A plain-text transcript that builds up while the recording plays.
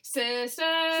Sisters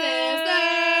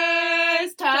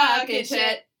talking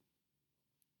shit.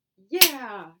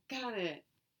 Yeah, got it.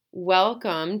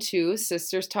 Welcome to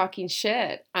Sisters Talking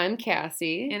Shit. I'm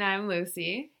Cassie. And I'm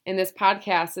Lucy. And this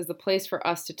podcast is the place for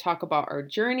us to talk about our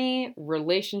journey,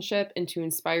 relationship, and to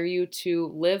inspire you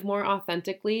to live more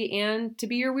authentically and to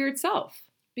be your weird self.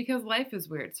 Because life is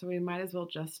weird, so we might as well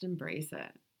just embrace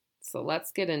it. So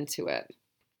let's get into it.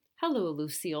 Hello,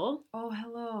 Lucille. Oh,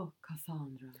 hello,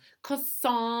 Cassandra.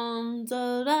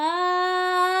 Cassandra.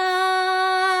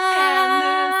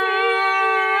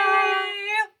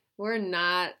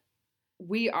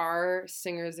 We are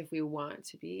singers if we want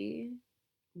to be.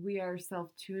 We are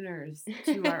self-tuners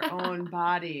to our own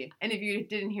body. And if you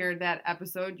didn't hear that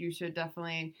episode, you should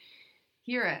definitely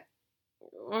hear it.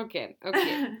 Okay.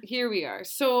 Here we are.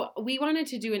 So we wanted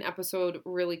to do an episode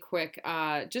really quick,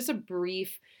 just a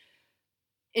brief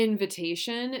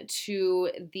invitation to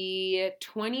the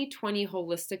 2020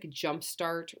 Holistic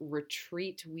Jumpstart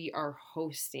Retreat we are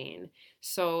hosting.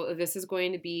 So this is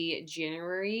going to be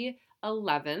January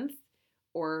 11th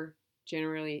or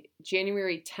January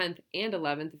 10th and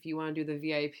 11th if you want to do the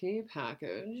VIP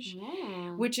package,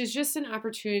 which is just an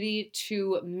opportunity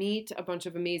to meet a bunch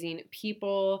of amazing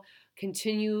people,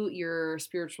 continue your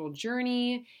spiritual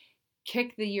journey,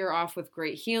 kick the year off with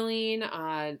great healing,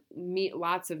 meet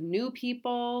lots of new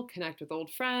people, connect with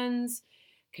old friends,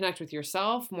 connect with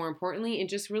yourself, more importantly, and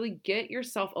just really get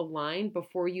yourself aligned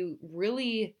before you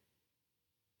really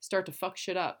start to fuck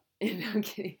shit up in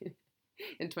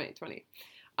 2020.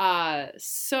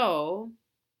 So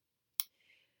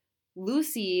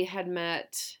Lucy had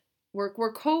met,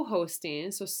 we're co-hosting,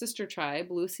 so Sister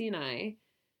Tribe, Lucy and I,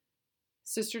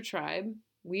 Sister Tribe,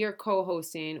 we are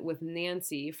co-hosting with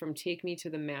Nancy from Take Me to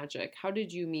the Magic. How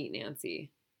did you meet Nancy?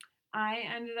 I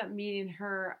ended up meeting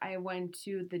her. I went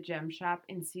to the Gem Shop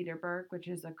in Cedarburg, which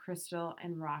is a crystal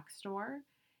and rock store.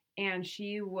 And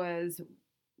she was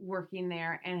working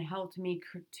there and helped me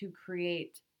to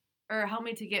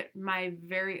get my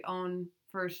very own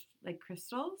first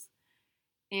crystals.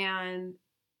 And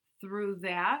through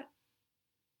that,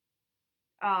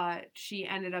 she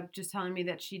ended up just telling me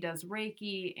that she does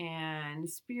Reiki and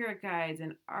spirit guides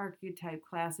and archetype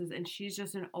classes, and she's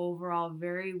just an overall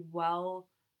very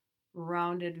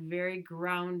well-rounded, very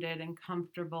grounded and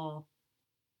comfortable,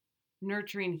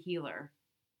 nurturing healer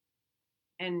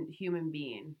and human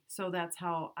being. So that's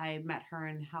how I met her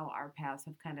and how our paths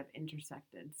have kind of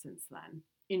intersected since then.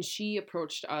 And she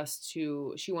approached us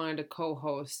she wanted to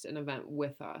co-host an event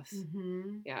with us.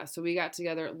 Mm-hmm. Yeah, so we got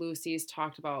together at Lucy's,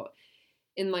 talked about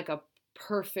in like a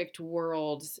perfect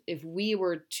world, if we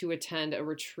were to attend a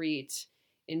retreat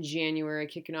in January,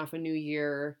 kicking off a new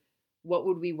year, what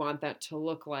would we want that to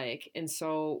look like? And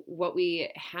so what we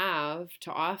have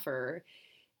to offer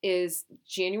is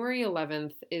January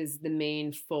 11th is the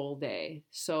main full day.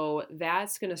 So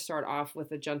that's going to start off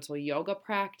with a gentle yoga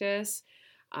practice.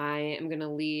 I am going to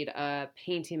lead a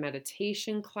painting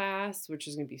meditation class, which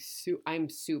is going to be I'm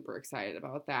super excited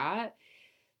about that.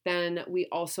 Then we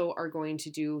also are going to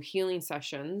do healing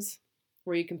sessions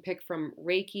where you can pick from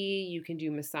Reiki, you can do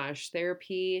massage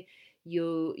therapy,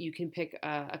 you can pick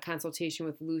a consultation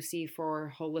with Lucy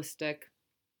for holistic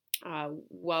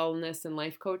wellness and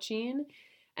life coaching.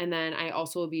 And then I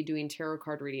also will be doing tarot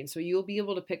card reading. So you'll be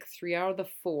able to pick 3 out of the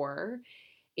 4,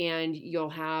 and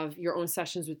you'll have your own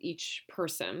sessions with each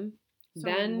person. So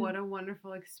then, what a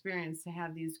wonderful experience to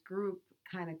have these group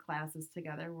kind of classes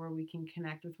together where we can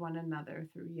connect with one another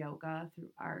through yoga,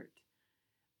 through art,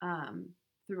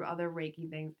 through other Reiki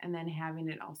things, and then having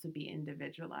it also be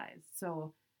individualized.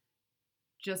 So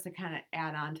just to kind of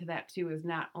add on to that too is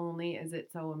not only is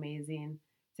it so amazing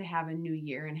to have a new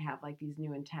year and have like these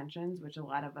new intentions, which a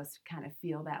lot of us kind of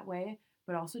feel that way,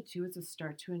 but also too it's a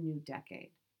start to a new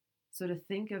decade. So to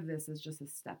think of this as just a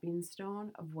stepping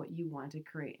stone of what you want to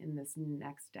create in this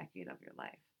next decade of your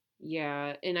life.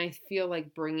 Yeah, and I feel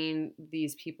like bringing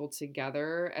these people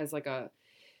together as like a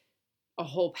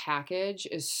whole package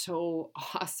is so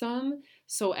awesome.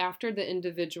 So after the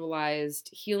individualized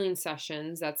healing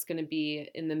sessions, that's going to be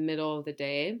in the middle of the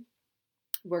day,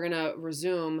 we're going to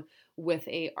resume with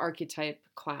a archetype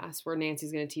class where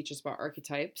Nancy's going to teach us about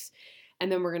archetypes.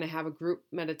 And then we're going to have a group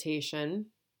meditation,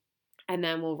 and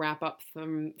then we'll wrap up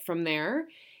from there.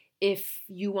 If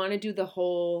you want to do the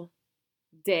whole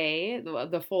day,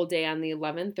 the full day on the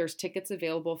 11th, there's tickets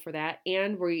available for that,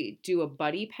 and we do a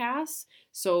buddy pass,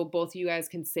 so both of you guys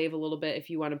can save a little bit if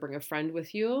you want to bring a friend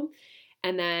with you.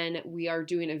 And then we are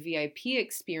doing a VIP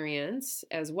experience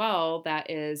as well that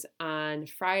is on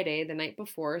Friday, the night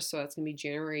before, so that's going to be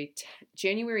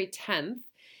January 10th,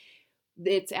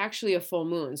 it's actually a full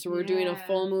moon. So we're doing a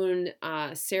full moon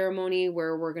ceremony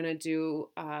where we're going to do,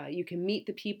 you can meet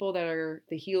the people that are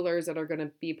the healers that are going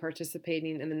to be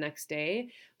participating in the next day.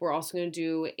 We're also going to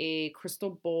do a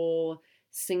crystal bowl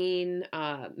singing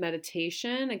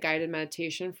meditation, a guided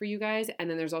meditation for you guys. And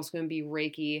then there's also going to be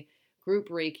Reiki, group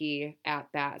Reiki at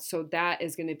that. So that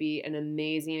is going to be an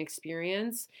amazing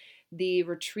experience. The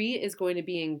retreat is going to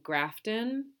be in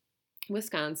Grafton,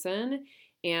 Wisconsin.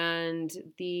 And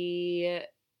the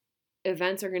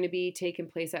events are going to be taking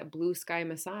place at Blue Sky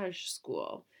Massage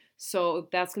School. So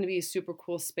that's going to be a super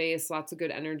cool space, lots of good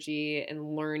energy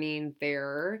and learning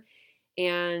there.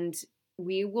 And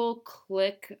we will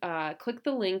click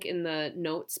the link in the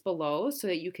notes below so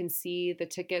that you can see the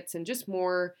tickets and just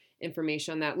more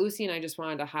information on that. Lucy and I just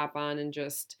wanted to hop on and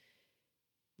just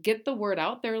get the word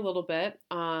out there a little bit.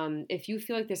 If you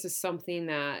feel like this is something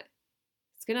that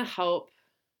it's going to help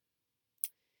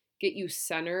get you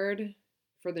centered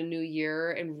for the new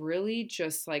year and really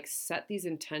just like set these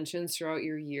intentions throughout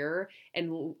your year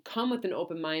and come with an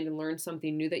open mind and learn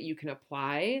something new that you can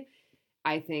apply,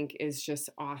 I think is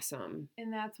just awesome.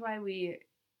 And that's why we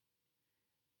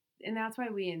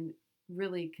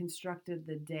really constructed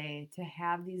the day to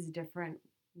have these different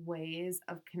ways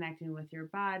of connecting with your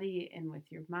body and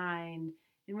with your mind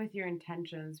and with your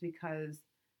intentions, because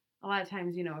a lot of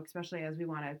times, especially as we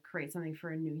want to create something for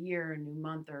a new year, a new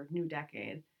month, or new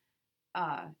decade,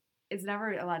 it's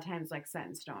never a lot of times like set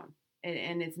in stone.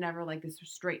 And it's never like this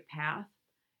straight path.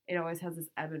 It always has this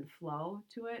ebb and flow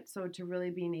to it. So to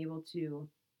really being able to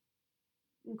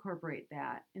incorporate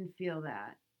that and feel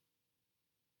that.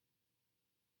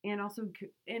 And also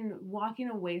in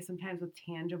walking away sometimes with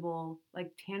tangible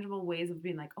ways of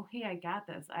being like, oh, hey, I got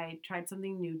this. I tried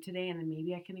something new today, and then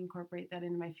maybe I can incorporate that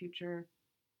into my future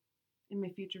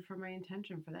for my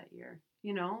intention for that year,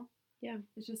 Yeah.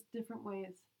 It's just different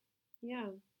ways. Yeah.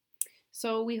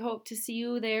 So we hope to see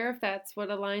you there if that's what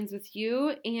aligns with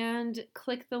you, and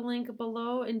click the link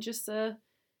below in just a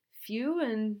few.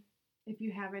 And if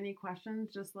you have any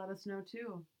questions, just let us know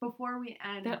too. Before we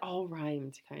end. That all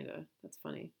rhymed, kind of. That's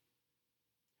funny.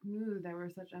 Ooh, they were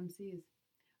such MCs.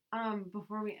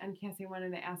 Before we end, Cassie, I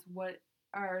wanted to ask, what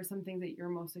are some things that you're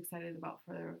most excited about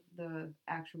for the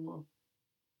actual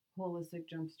Holistic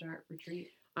Jumpstart retreat?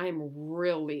 I'm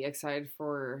really excited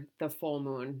for the full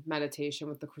moon meditation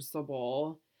with the crystal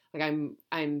bowl. Like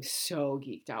I'm so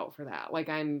geeked out for that. Like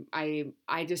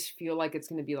I just feel like it's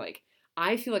gonna be like,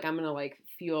 I feel like I'm gonna like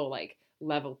feel like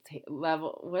level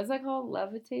what is that called?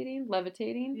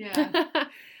 Levitating? Yeah.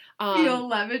 Feel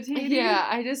levitating? Yeah,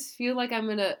 I just feel like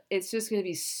it's just gonna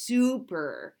be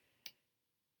super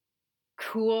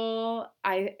cool.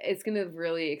 It's gonna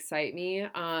really excite me.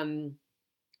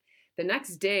 The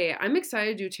next day, I'm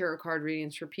excited to do tarot card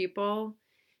readings for people.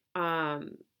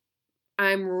 I'm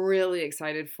really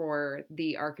excited for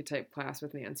the archetype class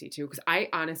with Nancy too, because I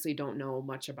honestly don't know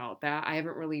much about that. I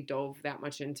haven't really dove that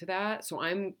much into that, so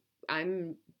I'm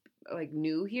like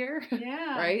new here.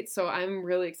 Yeah. Right? So I'm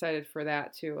really excited for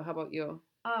that too. How about you?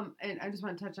 And I just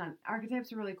want to touch on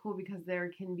archetypes are really cool because they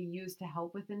can be used to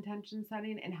help with intention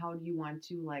setting and how do you want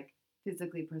to like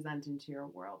physically present into your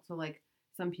world. So like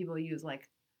some people use like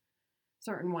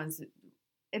certain ones.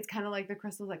 It's kind of like the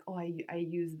crystals, like, oh, I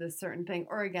use this certain thing,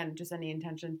 or again, just any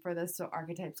intention for this. So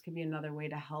archetypes can be another way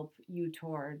to help you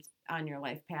towards on your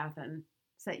life path and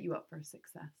set you up for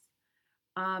success.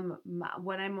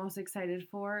 What I'm most excited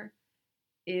for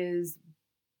is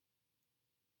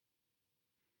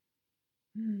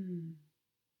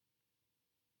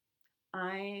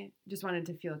I just wanted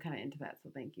to feel kind of into that, so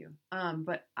thank you.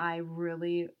 But I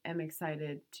really am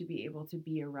excited to be able to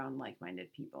be around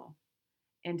like-minded people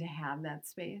and to have that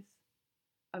space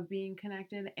of being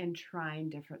connected and trying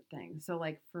different things. So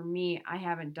like for me, I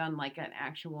haven't done like an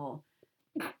actual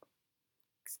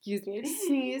excuse me, I just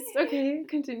sneezed. Okay,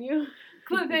 continue.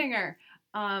 Cliffhanger.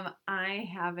 I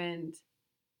haven't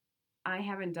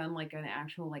done like an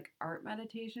actual like art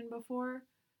meditation before.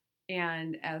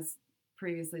 And as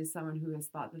previously someone who has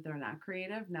thought that they're not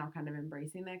creative, now kind of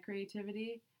embracing that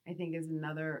creativity, I think is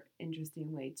another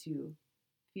interesting way to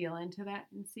feel into that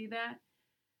and see that.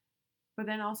 But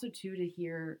then also too to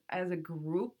hear as a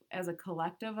group, as a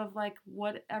collective of like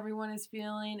what everyone is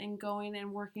feeling and going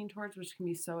and working towards, which can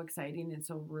be so exciting and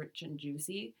so rich and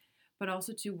juicy. But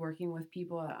also too working with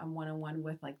people on one-on-one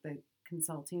with like the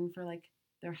consulting for like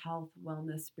their health,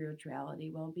 wellness, spirituality,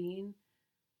 well-being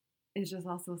is just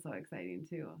also so exciting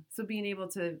too. So being able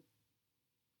to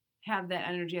have that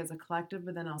energy as a collective,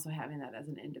 but then also having that as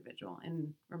an individual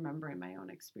and remembering my own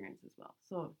experience as well.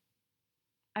 So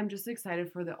I'm just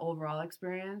excited for the overall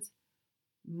experience.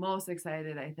 Most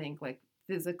excited, I think, like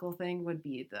physical thing would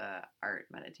be the art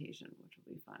meditation, which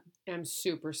will be fun. I'm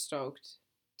super stoked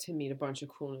to meet a bunch of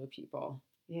cool new people.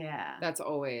 Yeah. That's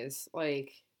always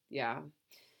like, yeah.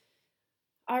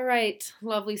 All right,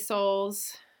 lovely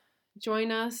souls,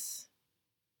 join us,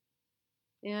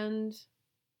 and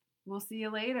we'll see you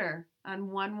later on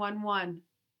 111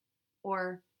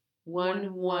 or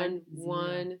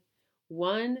 111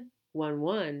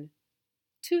 111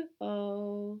 20.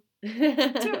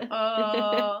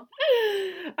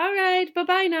 All right,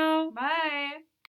 bye-bye now. Bye.